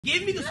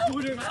Give me the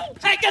scooter.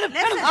 Hey, get him!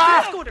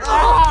 Scooter.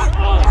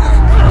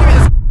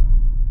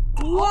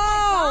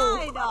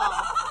 Whoa!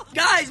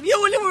 Guys, me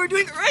and William, we were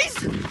doing a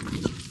race.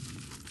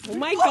 Oh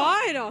my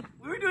god!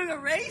 We were doing a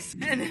race,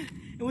 and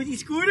with these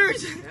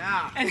scooters.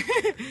 Yeah.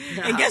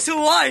 And guess who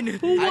won?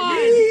 Who won?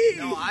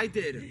 No, I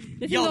did.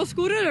 Those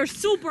scooters are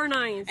super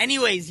nice.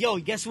 Anyways, yo,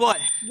 guess what?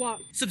 What?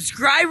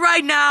 Subscribe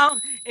right now.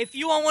 If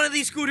you want one of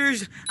these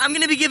scooters, I'm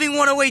gonna be giving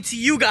one away to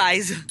you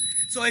guys.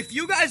 So if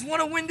you guys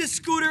want to win this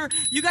scooter,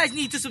 you guys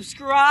need to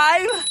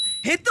subscribe,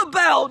 hit the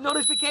bell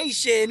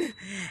notification,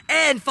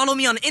 and follow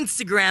me on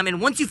Instagram.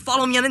 And once you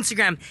follow me on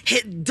Instagram,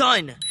 hit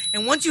done.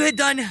 And once you hit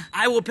done,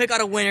 I will pick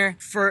out a winner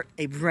for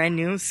a brand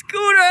new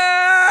scooter.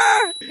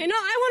 Hey, no,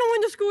 I want to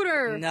win the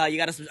scooter. No, you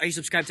gotta. Are you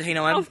subscribed to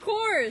Heynelm? Of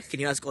course. Can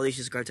you ask all these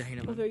subscribed to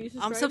Heynelm? Okay, are you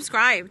subscribed? I'm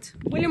subscribed.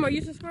 William, are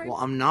you subscribed? Well,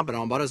 I'm not, but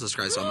I'm about to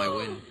subscribe, so I might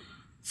win.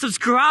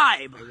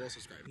 Subscribe. I will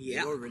subscribe.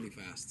 Yeah. You're really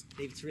fast.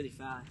 It's really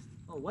fast.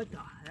 Oh, what the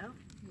hell?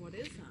 What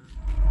is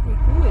that? Wait,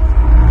 who is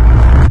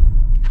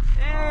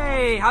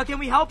Hey, how can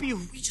we help you?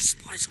 We just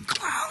spotted some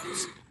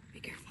clowns.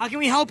 How can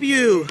we help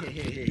you?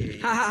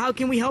 How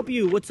can we help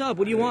you? What's up?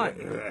 What do you want?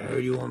 I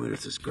heard you want me to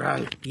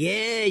subscribe.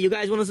 Yeah, you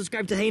guys want to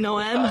subscribe to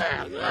Heynelm?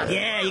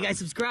 Yeah, you guys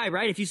subscribe,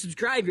 right? If you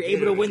subscribe, you're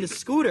able to win the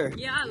scooter.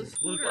 Yeah, the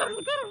scooter.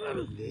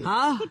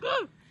 Huh?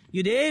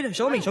 You did?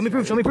 Show me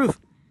proof, show me proof.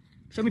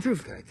 Show me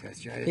proof. Can I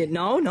test drive Yeah, it?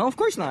 no, of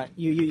course not.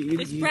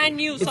 It's brand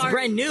new, It's sorry.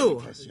 brand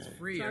new. Test drive it.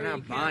 Free. You're You're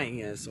not buying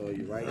it, so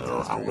you're right.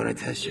 Oh, I'm gonna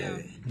test drive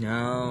it.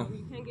 No.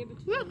 You can't give it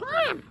to me.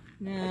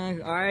 Nah,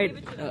 alright.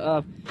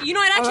 You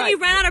know, it actually Alright.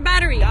 ran out of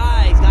battery.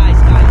 Guys.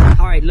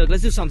 Alright, look,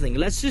 let's do something.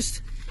 Let's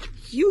just...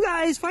 You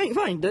guys, fine.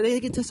 They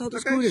can test out the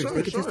scooters.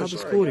 They can test out the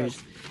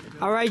scooters.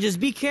 Alright, just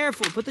be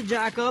careful. Put the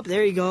jack up.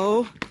 There you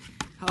go.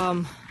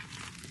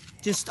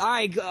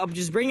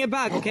 Just bring it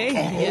back, okay?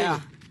 Yeah.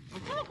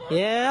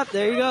 Yep,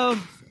 there you go.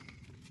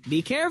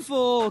 Be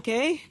careful,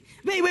 okay?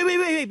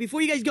 Wait.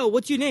 Before you guys go,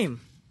 what's your name?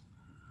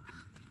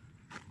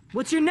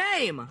 What's your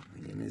name? My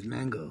name is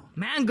Mango.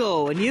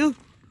 Mango, and you?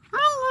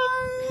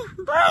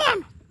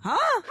 Brian.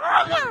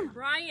 Huh?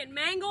 Brian.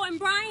 Mango and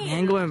Brian.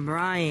 Mango and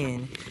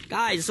Brian.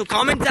 Guys, so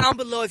comment down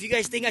below if you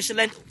guys think I should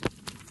lend...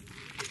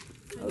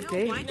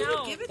 Okay. Why did you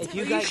give it to If me?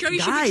 you Are you guys, sure you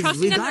should guys, be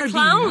trusting we that gotta they're be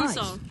clowns?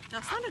 nice.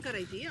 That's not a good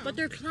idea. But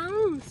they're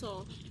clowns,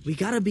 so. We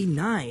gotta be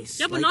nice.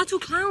 Yeah, but Like- not to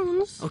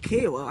clowns.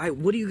 Okay, well,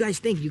 what do you guys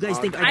think? You guys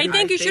think... I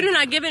think you shouldn't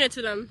have given it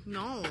to them.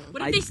 No.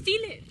 What if they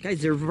steal it?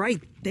 Guys, they're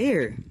right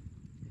there.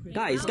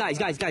 Guys.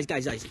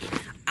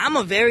 I'm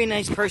a very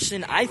nice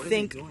person. I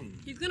think...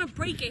 He's gonna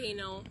break it, you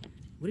know.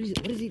 What is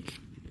he...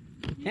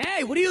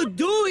 Hey, what are you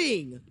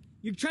doing?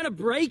 You're trying to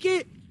break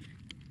it?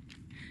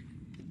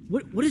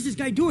 What is this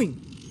guy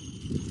doing?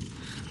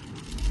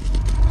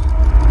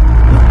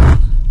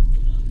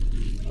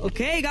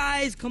 Okay,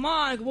 guys, come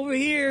over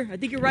here. I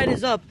think your ride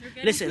is up.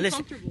 Listen.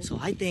 comfortable. So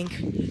I think...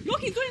 Look,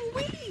 he's doing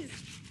wheelies.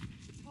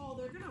 Oh,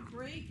 they're gonna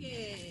break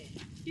it.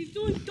 He's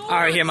doing donuts. All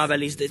right, here, my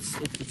bellies. It's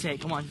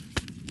it. Come on.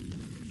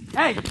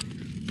 Hey,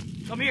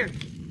 come here.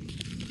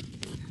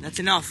 That's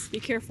enough. Be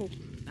careful.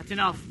 That's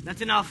enough.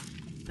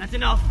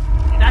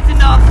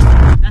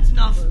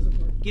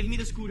 Give me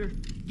the scooter.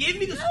 Give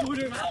me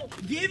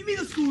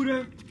the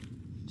scooter.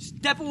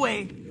 Step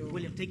away.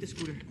 William, take the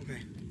scooter. Okay.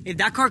 If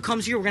that car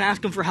comes here, we're gonna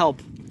ask him for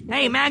help.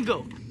 Hey,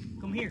 Mango,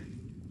 come here.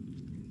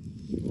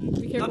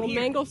 Be careful. Come here.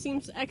 Mango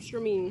seems extra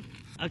mean.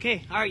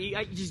 Okay, all right.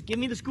 You just give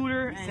me the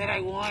scooter. And... said I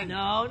won. No,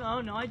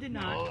 I did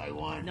not. Oh, I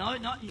won. No.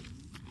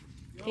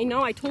 Hey,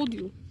 no, I told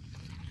you.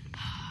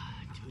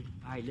 Dude,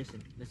 all right,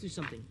 listen. Let's do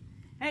something.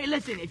 Hey,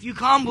 listen. If you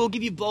come, we'll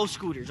give you both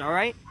scooters. All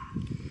right?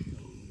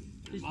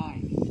 All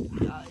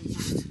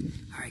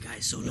right,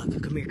 guys. So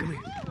look, come here.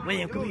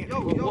 William, come here.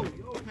 Whoa.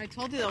 I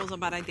told you that was a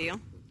bad idea.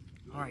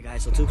 All right,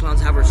 guys. So two clowns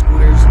have our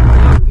scooters,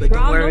 but We're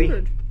don't worry.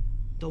 outnumbered.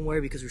 Don't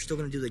worry because we're still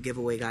gonna do the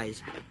giveaway,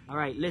 guys. All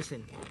right,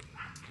 listen.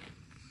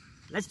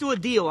 Let's do a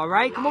deal. All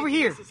right? Come over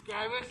here.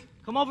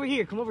 Come over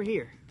here. Come over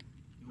here.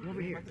 Come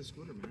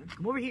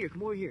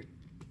over here.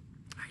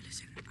 All right,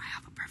 listen. I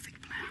have a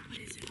perfect plan. What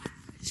is it?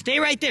 Stay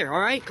right there.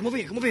 All right? Come over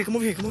here.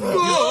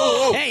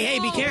 Whoa. Hey,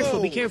 be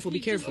careful. He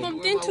just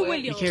bumped into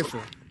William. Be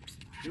careful.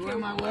 You in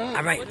my way?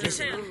 All right, What's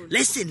the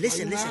listen.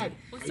 plan?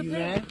 What's the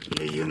plan?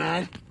 Yeah, you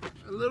mad?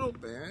 A little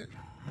bit.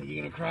 Are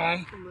you gonna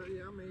cry?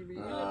 Yeah, maybe.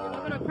 You're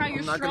not gonna cry. You're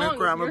I'm not strong. gonna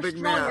cry, I'm a You're big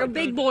strong. man. You're a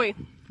big boy.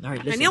 All right,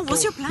 listen. Daniel,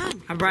 what's your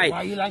plan? All right.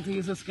 Why you like to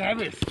use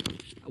subscribers?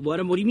 What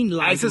do you mean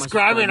lie I to my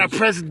subscribe and I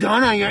subscribers? press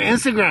done on your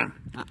Instagram.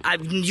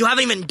 You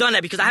haven't even done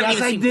that because I haven't Yes,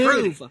 even I seen did.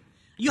 proof.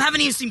 You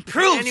haven't even seen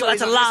proof, so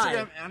that's a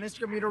lie. On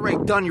Instagram, you don't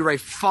write done, you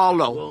write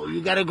follow. Well, you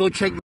gotta go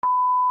check.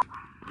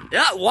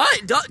 Yeah,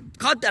 what?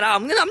 Cut that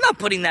out. I'm not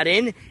putting that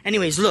in.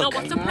 Anyways, No, look.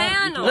 what's the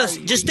plan?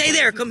 Listen, just stay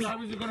there. Come here.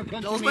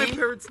 That was my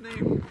parrot's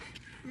name.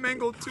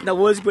 Mango too. That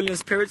was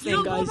William's parrot's name,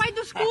 No, go guys. ride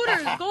the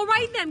scooters. Go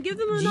ride them. Give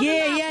them another nap.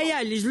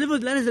 Yeah. Just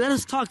let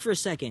us talk for a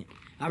second.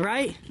 All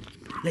right?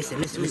 Listen.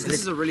 This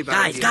is a really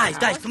bad idea. Guys,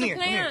 What's come the here.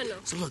 plan?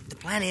 So look, the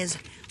plan is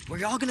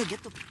we're all gonna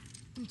get them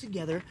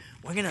together.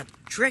 We're gonna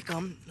trick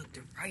them. Look,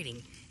 they're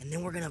writing, and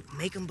then we're gonna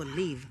make them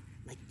believe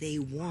like they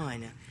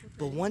won.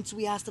 But once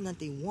we ask them that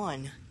they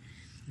won,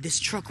 this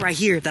truck right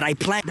here that I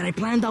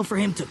planned out for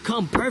him to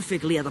come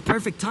perfectly at the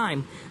perfect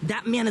time,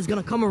 that man is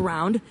gonna come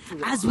around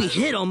as we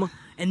hit him,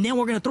 and then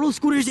we're gonna throw the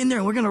scooters in there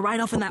and we're gonna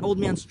ride off in that old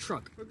man's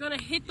truck. We're gonna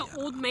hit the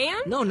old man?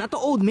 No, not the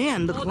old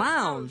man, the Oh,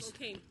 clowns.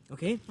 Okay.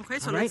 Okay? Okay,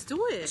 so All right? let's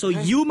do it. So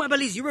you, my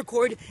buddies, you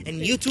record,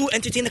 and you two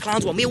entertain the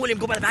clowns while me and William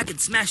go by the back and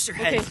smash their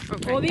Okay.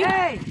 heads. Ollie,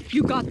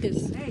 you got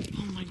this.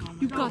 Oh my god.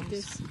 You got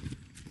this.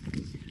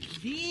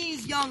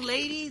 These young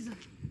ladies,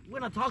 we're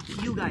gonna talk to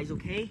you guys,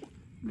 okay?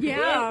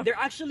 Yeah. They're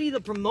actually the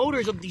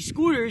promoters of these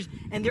scooters,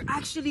 and they're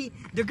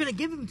gonna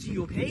give them to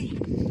you, okay?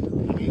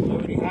 We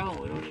already have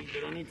them. They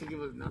don't need to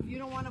give us nothing. You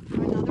don't want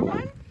another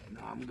one?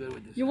 No, I'm good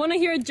with this. You wanna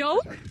hear a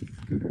joke?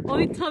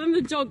 Ollie, tell them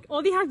the joke.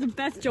 Ollie has the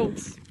best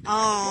jokes.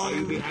 Oh,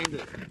 you're behind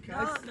us.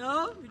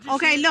 No?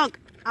 Okay, look.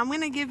 I'm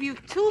gonna give you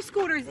 2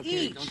 scooters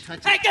each. Don't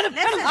touch Hey, it. get him!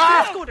 Listen,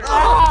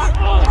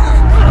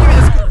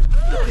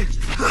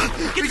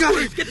 Get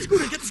him! 2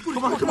 scooters. Get the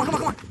scooters! Come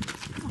on!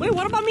 Wait,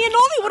 what about me and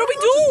Ollie? What do we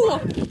do?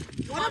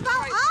 What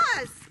about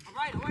us? All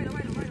right.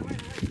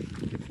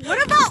 What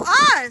about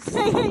us?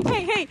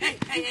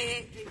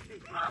 Hey.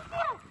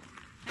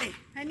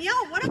 And yo,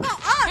 what about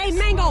us? Hey,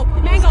 Mango.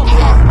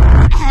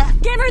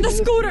 Give her the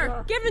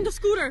scooter. Give him the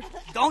scooter.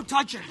 Don't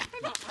touch her!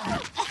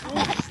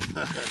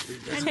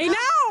 Hey,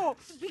 no.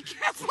 Be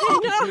careful.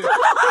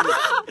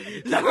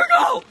 Let her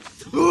go!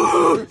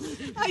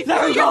 I Let her feel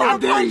go. you're How gonna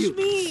dare punch you.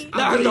 me.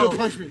 Let her go!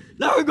 Punch me.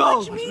 Let her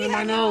go! In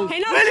my nose. Hey,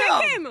 no,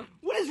 William! kick him.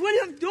 What is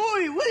William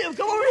doing? William,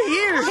 come over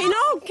here! Hey,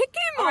 no, kick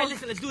him. Alright,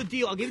 listen, let's do a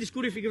deal. I'll give you the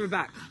scooter if you give her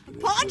back.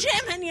 Punch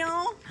him, and yo.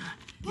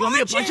 You want me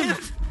to punch him?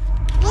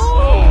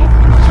 Oh.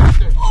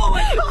 Oh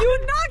my god! You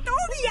knocked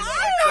Ollie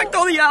out. Knocked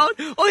Ollie out!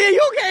 Oh yeah,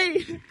 you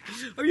okay?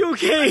 Are you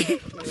okay?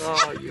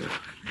 Oh, yeah.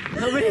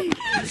 Help me.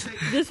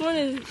 This one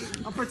is.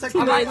 I'll protect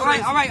Alright.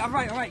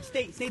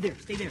 Stay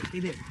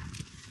there.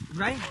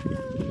 Right?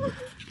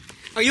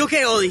 Are you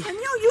okay, Ollie? And yo,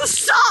 you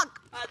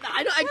suck.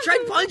 I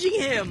tried punching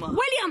him.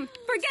 William,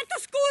 forget the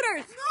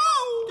scooters.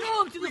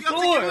 Go to the We got to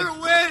give door. it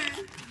away.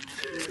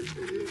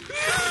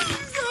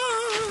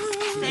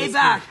 Stay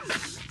back.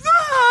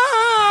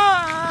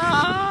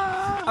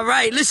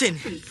 Alright, listen.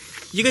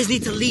 You guys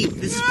need to leave.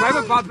 This is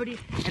private property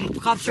and the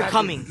cops are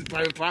coming. This is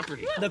private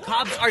property. The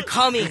cops are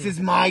coming. This is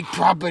my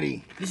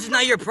property. This is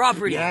not your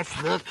property. Yes,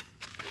 look.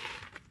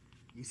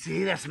 You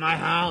see, that's my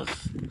house.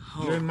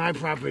 You're in my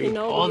property. You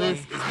know, All yeah. this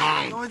is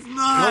mine. No, it's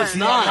not. No, it's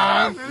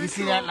not. You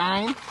see that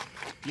line?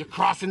 You're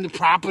crossing the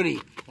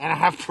property. And I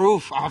have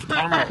proof. I have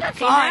camera.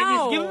 Fine, No.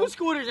 just give them the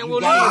scooters and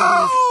we'll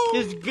No.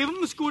 leave. Just give them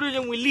the scooters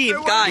and we leave,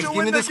 guys.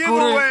 Give me the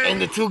scooter and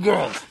the 2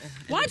 girls.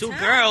 What? 2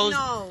 girls.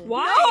 No.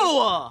 Why?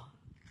 No.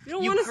 You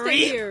don't You want to stay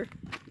creep. here.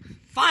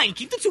 Fine,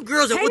 keep the 2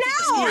 girls and Hey, we'll take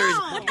the now. scooters.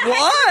 What the heck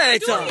are you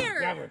doing here?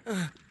 Grab her.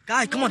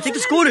 Guys, come on, take the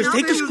scooters.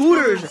 Take the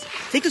scooters.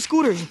 Take the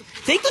scooters.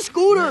 Take the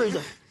scooters.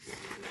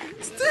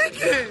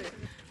 Take it.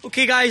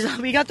 Okay, guys,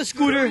 we got the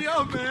scooter.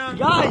 Yo, man.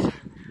 Guys,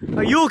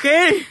 are you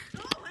okay?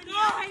 No,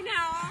 right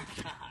now.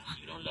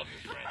 You don't love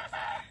your friends.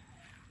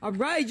 All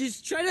right,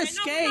 just try to We're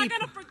escape. not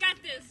gonna forget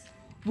this.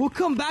 We'll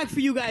come back for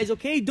you guys,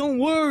 okay? Don't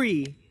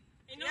worry.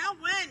 You know, Yeah,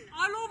 when?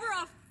 all over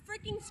a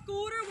freaking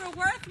scooter, we're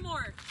worth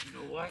more. You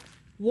know what?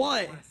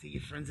 What? See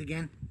your friends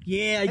again?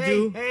 Yeah, I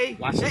do. Hey,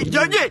 watch Hey, the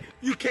judge movie. it.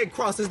 You can't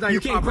cross. This not You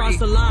your can't property.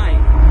 cross the line.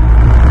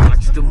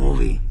 Watch the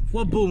movie.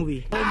 What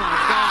movie? Oh my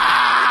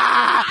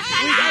god.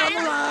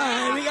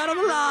 We got on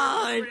the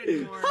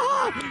line.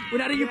 We're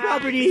not in your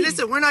property.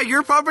 Listen, we're not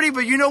your property,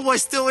 but you know what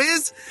still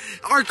is?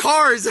 Our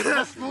cars.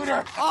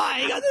 Scooter. Oh,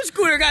 I got the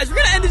scooter, guys. We're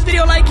gonna end this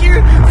video like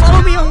here.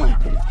 Follow me on.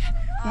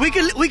 We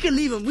can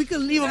leave him. We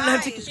can leave him. Let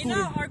him take the You scooter.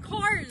 know, our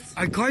cars.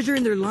 Our cars are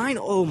in their line.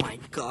 Oh my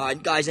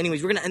god, guys.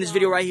 Anyways, we're gonna end this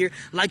video right here.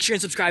 Like, share,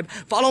 and subscribe.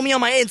 Follow me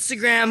on my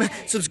Instagram.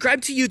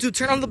 Subscribe to YouTube.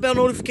 Turn on the bell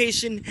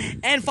notification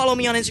and follow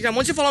me on Instagram.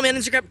 Once you follow me on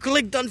Instagram,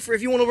 click done for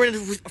if you want to rent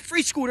a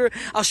free scooter.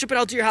 I'll ship it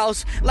out to your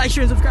house. Like,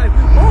 share, and subscribe.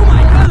 Oh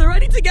my god, they're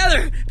riding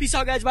together. Peace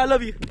out, guys. Bye. I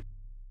love you.